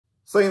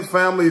Saints,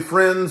 family,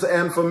 friends,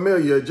 and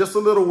familiar, just a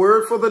little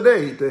word for the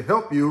day to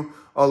help you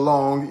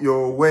along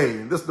your way.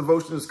 This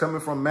devotion is coming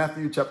from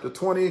Matthew chapter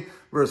 20,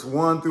 verse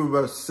 1 through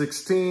verse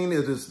 16.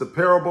 It is the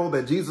parable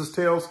that Jesus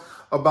tells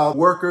about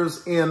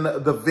workers in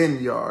the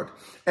vineyard.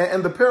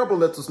 And the parable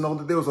lets us know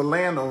that there was a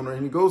landowner,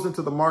 and he goes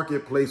into the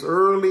marketplace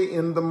early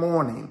in the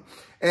morning,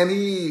 and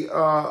he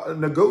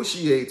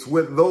negotiates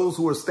with those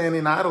who are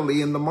standing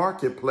idly in the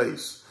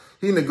marketplace.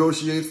 He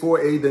negotiates for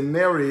a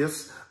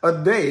denarius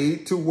a day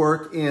to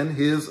work in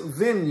his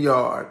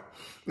vineyard.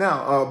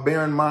 Now,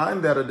 bear in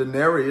mind that a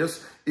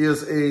denarius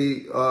is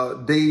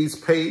a day's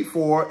pay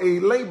for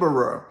a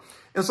laborer.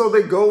 And so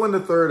they go in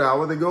the third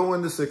hour, they go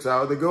in the sixth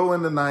hour, they go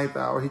in the ninth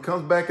hour. He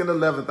comes back in the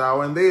 11th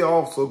hour, and they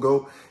also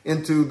go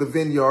into the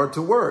vineyard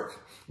to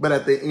work. But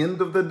at the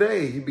end of the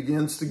day, he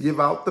begins to give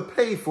out the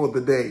pay for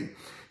the day.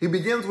 He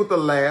begins with the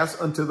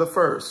last until the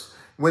first.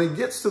 When he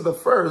gets to the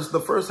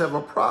first have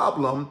a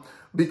problem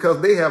because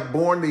they have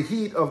borne the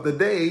heat of the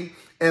day,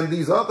 and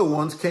these other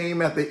ones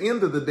came at the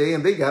end of the day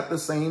and they got the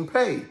same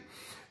pay.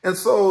 And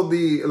so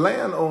the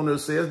landowner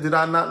says, did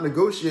I not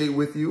negotiate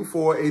with you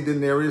for a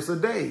denarius a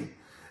day?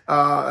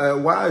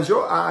 Why is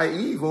your eye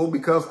evil?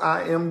 Because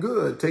I am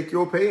good. Take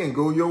your pay and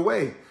go your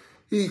way.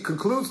 He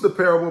concludes the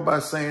parable by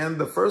saying,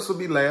 the first will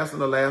be last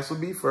and the last will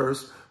be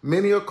first.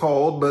 Many are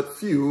called, but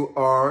few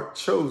are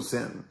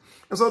chosen.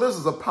 And so this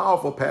is a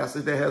powerful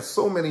passage that has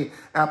so many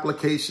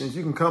applications.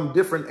 You can come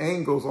different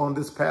angles on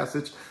this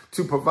passage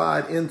to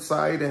provide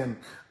insight and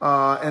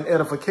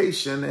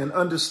edification and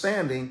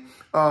understanding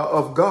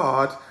of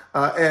God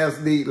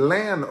as the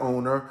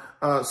landowner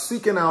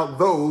seeking out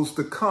those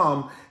to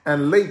come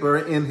and labor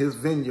in his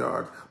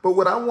vineyard. But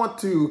what I want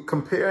to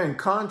compare and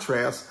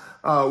contrast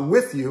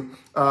with you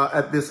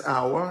at this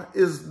hour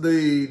is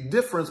the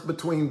difference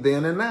between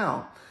then and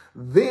now.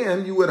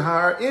 Then you would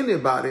hire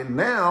anybody.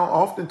 Now,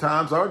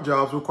 oftentimes, our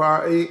jobs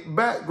require a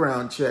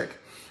background check.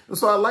 And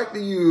so I like to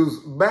use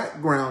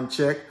background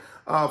check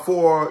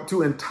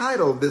to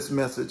entitle this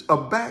message, a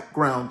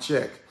background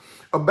check.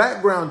 A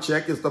background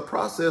check is the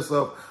process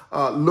of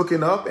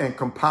looking up and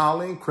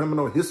compiling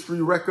criminal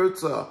history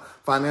records,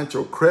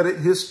 financial credit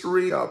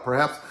history,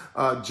 perhaps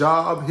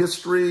job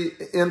history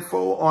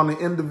info on an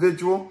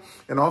individual.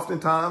 And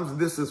oftentimes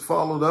this is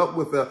followed up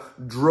with a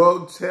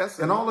drug test.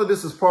 And all of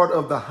this is part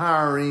of the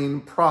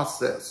hiring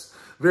process.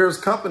 Various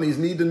companies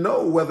need to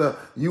know whether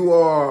you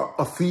are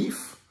a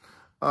thief.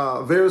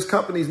 Various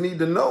companies need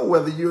to know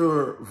whether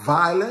you're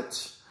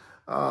violent.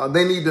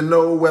 They need to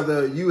know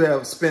whether you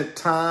have spent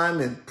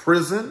time in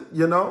prison,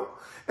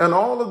 and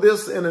all of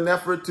this in an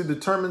effort to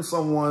determine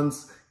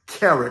someone's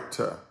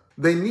character.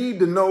 They need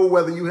to know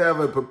whether you have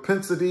a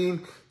propensity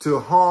to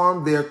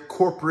harm their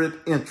corporate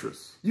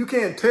interests. You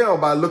can't tell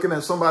by looking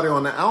at somebody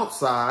on the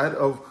outside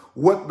of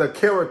what the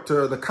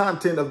character, the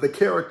content of the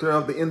character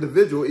of the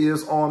individual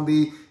is on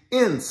the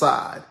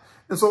inside.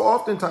 And so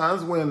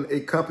oftentimes when a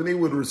company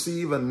would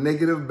receive a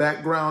negative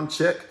background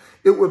check,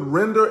 it would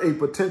render a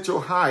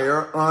potential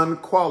hire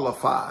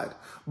unqualified.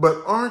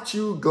 But aren't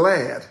you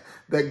glad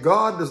that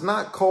God does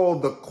not call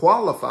the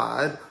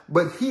qualified,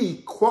 but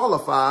he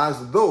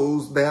qualifies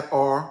those that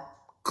are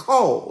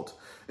called?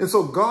 And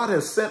so God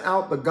has sent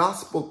out the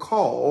gospel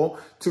call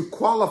to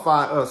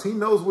qualify us. He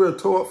knows we're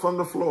tore up from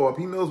the floor up.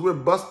 He knows we're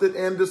busted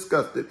and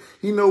disgusted.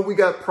 He knows we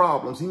got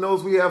problems. He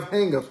knows we have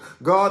hangups.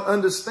 God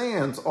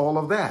understands all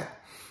of that.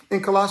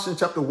 In Colossians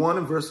chapter 1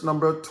 and verse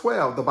number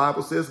 12, the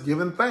Bible says,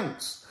 giving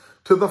thanks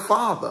to the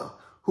Father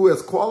who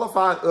has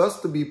qualified us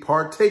to be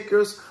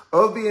partakers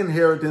of the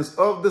inheritance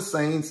of the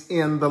saints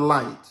in the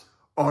light.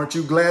 Aren't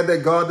you glad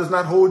that God does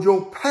not hold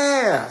your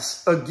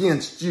past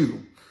against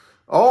you?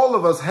 All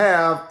of us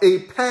have a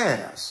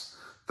past.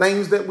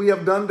 Things that we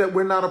have done that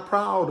we're not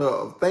proud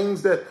of.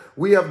 Things that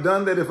we have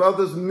done that if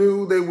others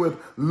knew, they would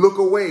look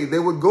away. They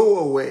would go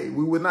away.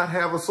 We would not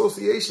have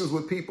associations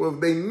with people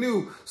if they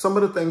knew some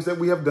of the things that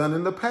we have done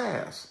in the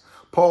past.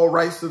 Paul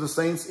writes to the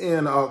saints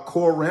in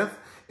Corinth.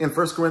 In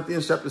 1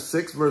 Corinthians chapter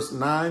 6, verse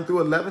 9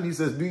 through 11, he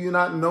says, do you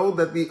not know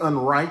that the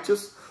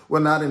unrighteous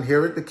will not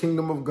inherit the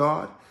kingdom of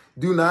God?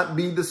 Do not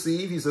be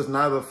deceived. He says,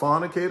 neither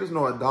fornicators,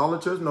 nor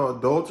idolaters, nor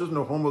adulterers,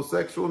 nor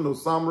homosexuals, nor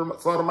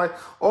sodomites.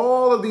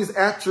 All of these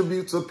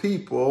attributes of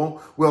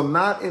people will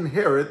not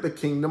inherit the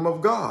kingdom of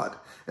God.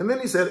 And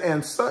then he said,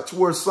 and such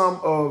were some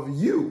of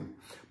you.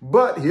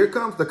 But here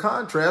comes the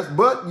contrast.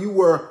 But you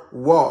were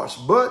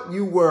washed. But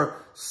you were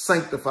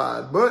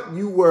sanctified. But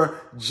you were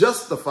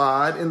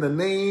justified in the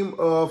name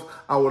of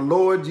our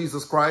Lord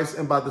Jesus Christ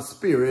and by the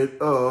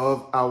Spirit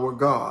of our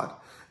God.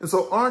 And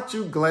so aren't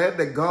you glad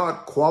that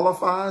God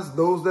qualifies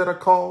those that are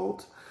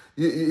called?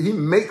 He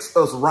makes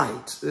us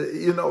right.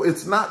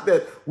 It's not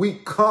that we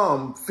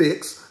come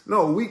fixed.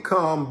 No, we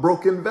come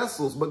broken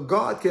vessels. But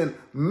God can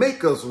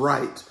make us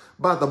right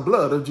by the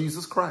blood of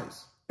Jesus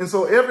Christ. And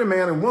so every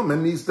man and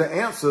woman needs to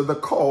answer the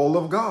call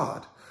of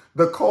God.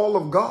 The call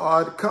of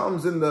God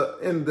comes in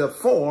the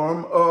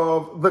form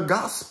of the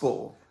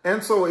gospel.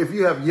 And so if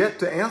you have yet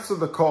to answer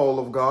the call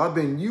of God,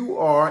 then you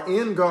are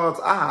in God's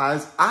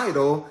eyes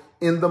idle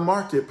in the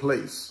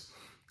marketplace.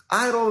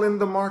 idle in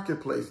the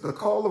marketplace. The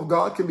call of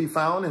God can be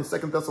found in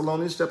 2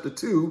 Thessalonians chapter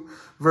 2,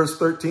 verse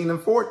 13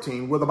 and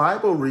 14, where the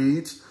Bible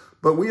reads,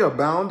 "But we are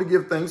bound to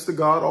give thanks to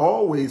God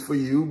always for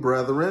you,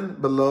 brethren,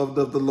 beloved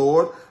of the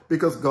Lord,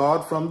 because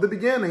God from the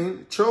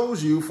beginning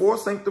chose you for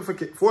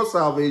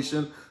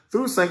salvation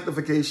through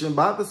sanctification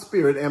by the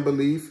Spirit and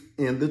belief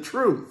in the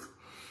truth,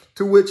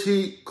 to which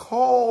he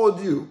called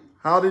you."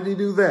 How did he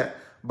do that?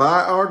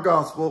 "By our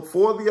gospel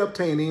for the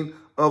obtaining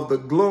of the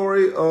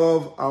glory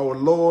of our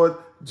Lord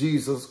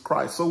Jesus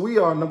Christ." So we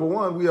are, number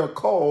one, we are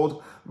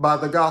called by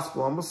the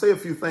gospel. I'm going to say a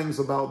few things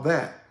about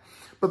that.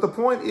 But the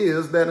point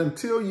is that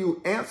until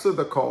you answer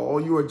the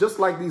call, you are just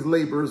like these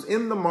laborers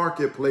in the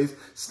marketplace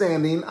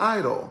standing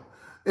idle.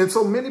 And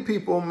so many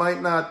people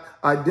might not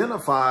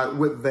identify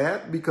with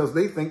that because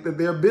they think that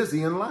they're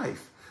busy in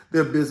life.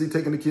 They're busy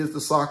taking the kids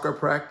to soccer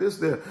practice.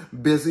 They're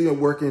busy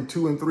and working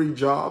 2 and 3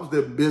 jobs.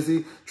 They're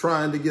busy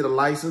trying to get a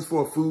license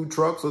for a food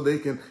truck so they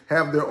can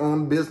have their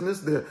own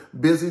business. They're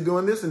busy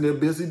doing this and they're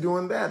busy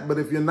doing that. But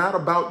if you're not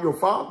about your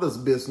Father's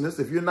business,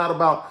 if you're not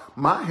about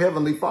my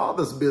Heavenly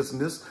Father's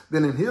business,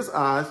 then in his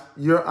eyes,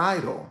 you're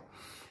idle.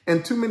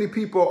 And too many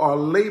people are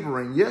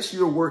laboring. Yes,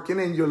 you're working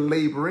and you're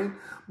laboring,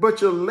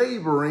 but you're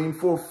laboring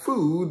for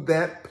food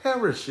that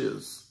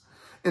perishes.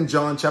 In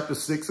John chapter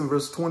 6 and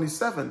verse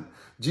 27,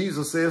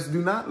 Jesus says,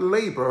 "Do not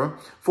labor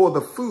for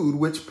the food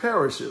which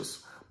perishes,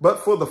 but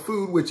for the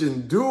food which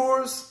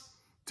endures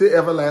to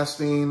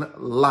everlasting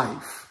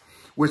life,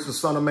 which the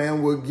Son of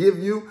Man will give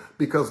you,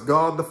 because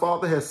God the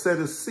Father has set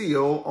his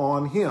seal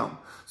on him."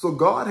 So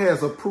God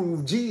has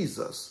approved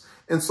Jesus.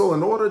 And so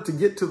in order to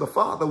get to the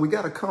Father, we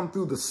got to come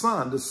through the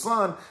Son. The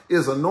Son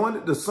is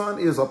anointed, the Son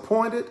is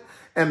appointed,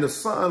 and the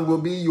Son will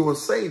be your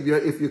Savior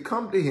if you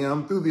come to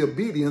him through the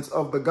obedience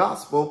of the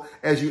gospel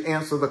as you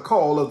answer the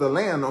call of the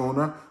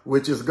landowner,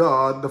 which is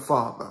God the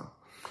Father.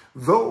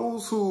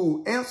 Those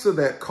who answer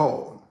that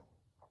call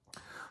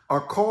are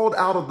called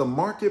out of the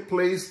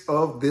marketplace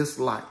of this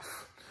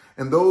life.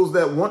 And those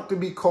that want to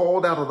be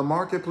called out of the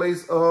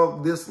marketplace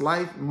of this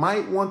life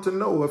might want to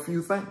know a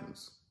few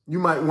things. You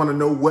might want to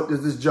know, what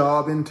does this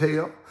job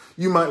entail?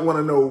 You might want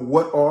to know,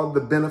 what are the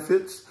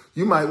benefits?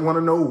 You might want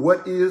to know,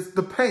 what is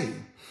the pay?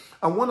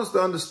 I want us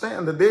to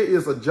understand that there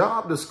is a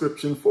job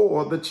description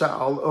for the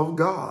child of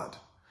God.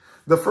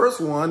 The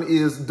first one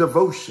is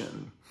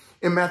devotion.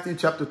 In Matthew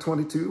chapter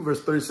 22,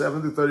 verse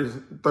 37 through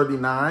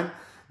 39,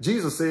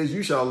 Jesus says,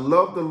 "You shall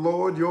love the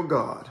Lord your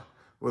God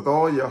with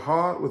all your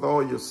heart, with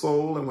all your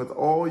soul, and with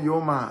all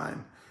your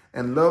mind,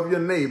 and love your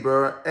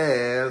neighbor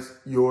as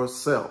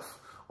yourself."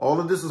 All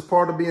of this is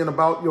part of being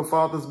about your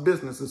Father's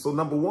business. And so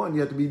number one, you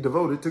have to be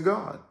devoted to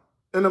God.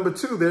 And number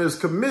two, there is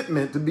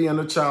commitment to being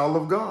a child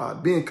of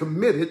God, being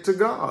committed to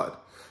God.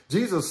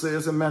 Jesus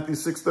says in Matthew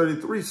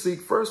 6:33, "Seek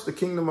first the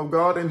kingdom of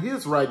God and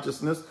his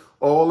righteousness.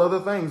 All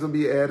other things will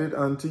be added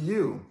unto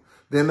you."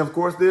 Then, of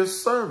course,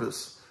 there's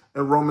service.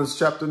 In Romans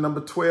chapter number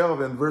 12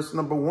 and verse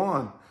number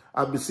 1,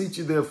 "I beseech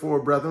you,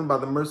 therefore, brethren, by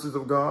the mercies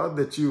of God,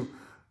 that you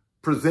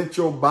present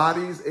your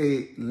bodies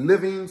a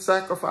living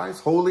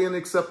sacrifice, holy and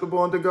acceptable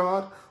unto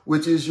God,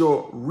 which is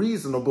your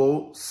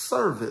reasonable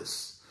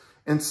service."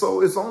 And so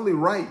it's only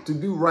right to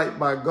do right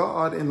by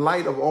God in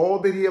light of all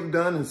that he have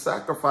done and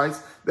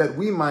sacrificed, that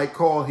we might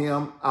call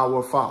him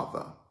our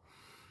Father.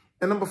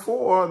 And number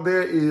 4,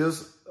 there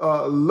is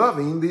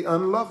loving the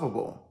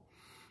unlovable.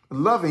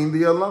 Loving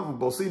the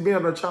unlovable. See,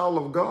 being a child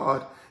of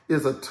God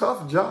is a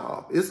tough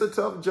job. It's a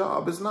tough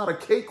job. It's not a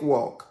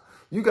cakewalk.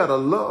 You got to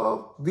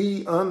love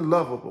the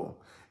unlovable.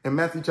 In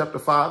Matthew chapter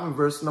 5 and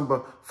verse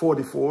number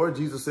 44,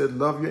 Jesus said,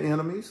 "Love your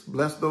enemies,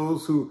 bless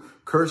those who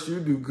curse you,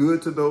 do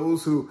good to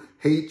those who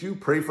hate you,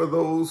 pray for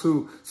those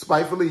who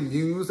spitefully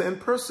use and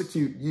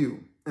persecute you."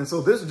 And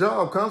so this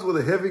job comes with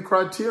a heavy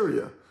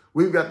criteria.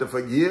 We've got to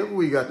forgive.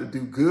 We got to do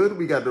good.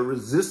 We got to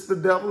resist the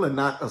devil and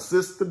not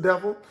assist the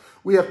devil.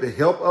 We have to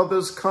help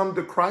others come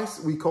to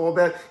Christ. We call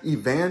that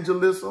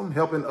evangelism,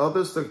 helping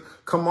others to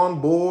come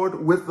on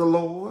board with the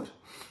Lord.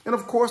 And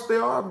of course,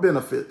 there are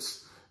benefits.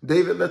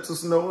 David lets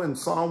us know in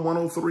Psalm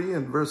 103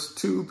 and verse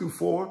 2 through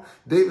 4,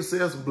 David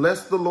says,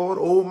 "Bless the Lord,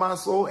 O my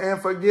soul, and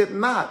forget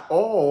not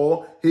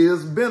all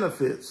his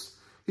benefits."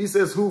 He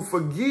says, "Who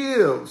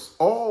forgives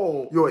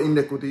all your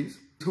iniquities,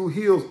 who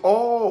heals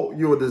all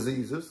your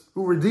diseases,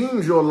 who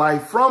redeems your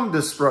life from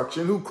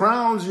destruction, who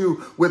crowns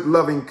you with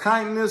loving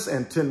kindness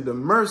and tender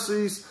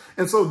mercies."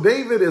 And so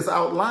David is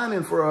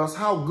outlining for us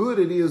how good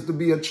it is to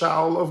be a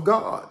child of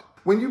God.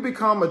 When you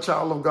become a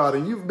child of God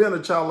and you've been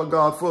a child of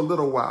God for a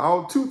little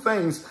while, 2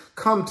 things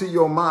come to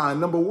your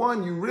mind. Number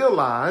 1, you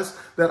realize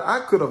that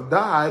I could have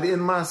died in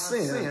my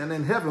sin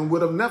and heaven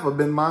would have never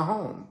been my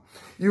home.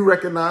 You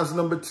recognize,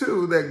 number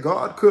 2, that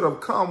God could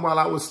have come while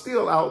I was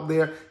still out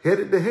there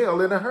headed to hell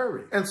in a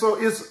hurry. And so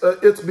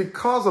it's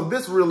because of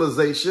this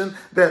realization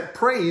that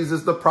praise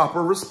is the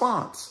proper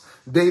response.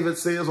 David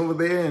says over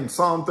there in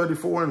Psalm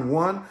 34 and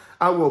 1,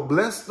 "I will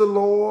bless the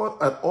Lord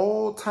at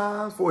all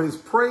times, for his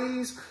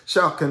praise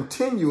shall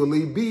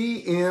continually be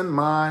in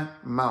my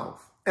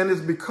mouth." And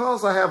it's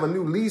because I have a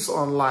new lease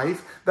on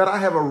life that I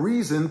have a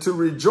reason to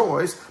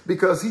rejoice,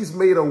 because he's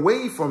made a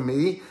way for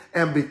me.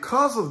 And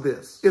because of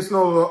this, it's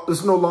no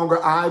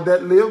longer I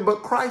that live,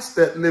 but Christ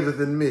that liveth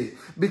in me.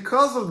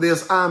 Because of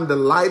this, I'm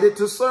delighted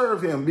to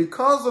serve him.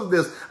 Because of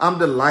this, I'm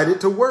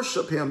delighted to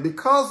worship him.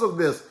 Because of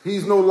this,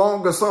 he's no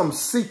longer some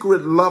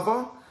secret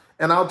lover.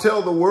 And I'll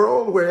tell the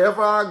world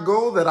wherever I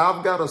go that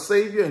I've got a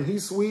Savior and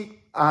he's sweet.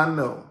 I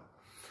know.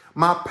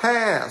 My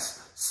past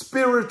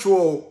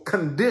spiritual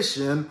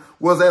condition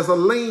was as a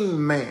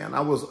lame man.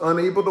 I was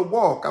unable to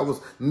walk. I was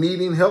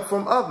needing help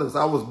from others.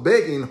 I was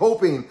begging,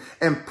 hoping,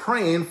 and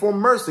praying for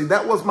mercy.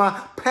 That was my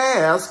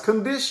past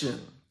condition.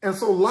 And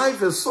so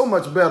life is so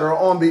much better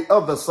on the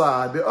other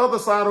side. The other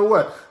side of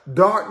what?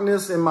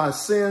 Darkness in my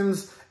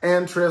sins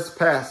and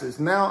trespasses.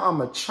 Now I'm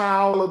a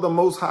child of the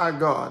Most High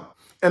God.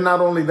 And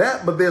not only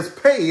that, but there's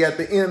pay at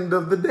the end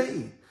of the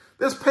day.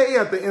 There's pay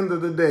at the end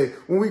of the day.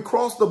 When we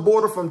cross the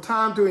border from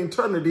time to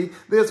eternity,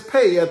 there's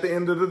pay at the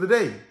end of the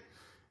day.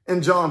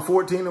 In John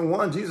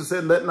 14:1, Jesus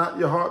said, let not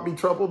your heart be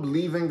troubled.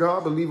 Believe in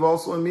God, believe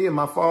also in me. In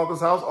my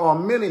Father's house are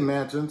many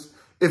mansions.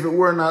 If it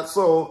were not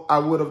so, I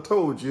would have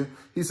told you.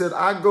 He said,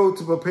 I go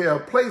to prepare a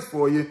place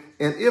for you.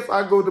 And if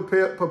I go to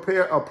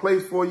prepare a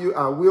place for you,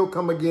 I will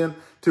come again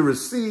to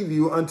receive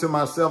you unto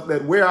myself,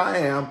 that where I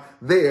am,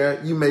 there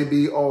you may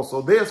be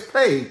also. There's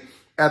pay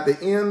at the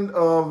end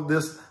of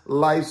this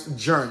life's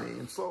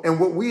journey. And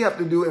what we have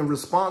to do in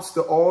response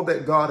to all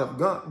that God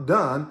have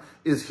done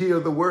is hear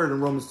the word in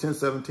Romans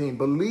 10:17.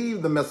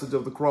 Believe the message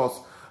of the cross,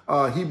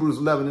 Hebrews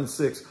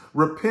 11:6.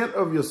 Repent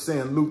of your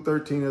sin, Luke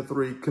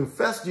 13:3.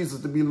 Confess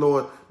Jesus to be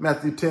Lord,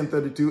 Matthew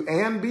 10:32.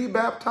 And be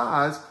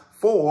baptized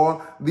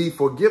for the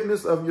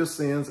forgiveness of your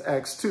sins,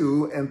 Acts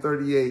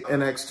 2:38.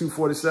 In Acts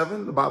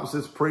 2:47, the Bible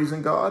says,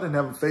 praising God and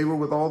having favor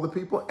with all the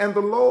people. And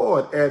the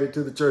Lord added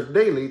to the church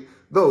daily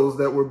those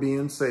that were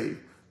being saved.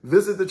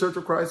 Visit the Church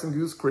of Christ in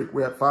Goose Creek.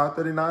 We're at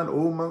 539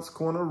 Old Monks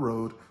Corner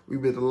Road.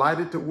 We'd be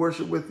delighted to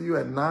worship with you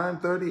at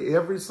 9:30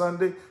 every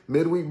Sunday.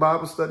 Midweek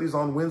Bible studies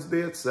on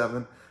Wednesday at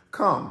 7.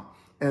 Come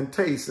and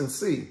taste and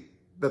see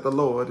that the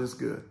Lord is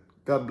good.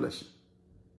 God bless you.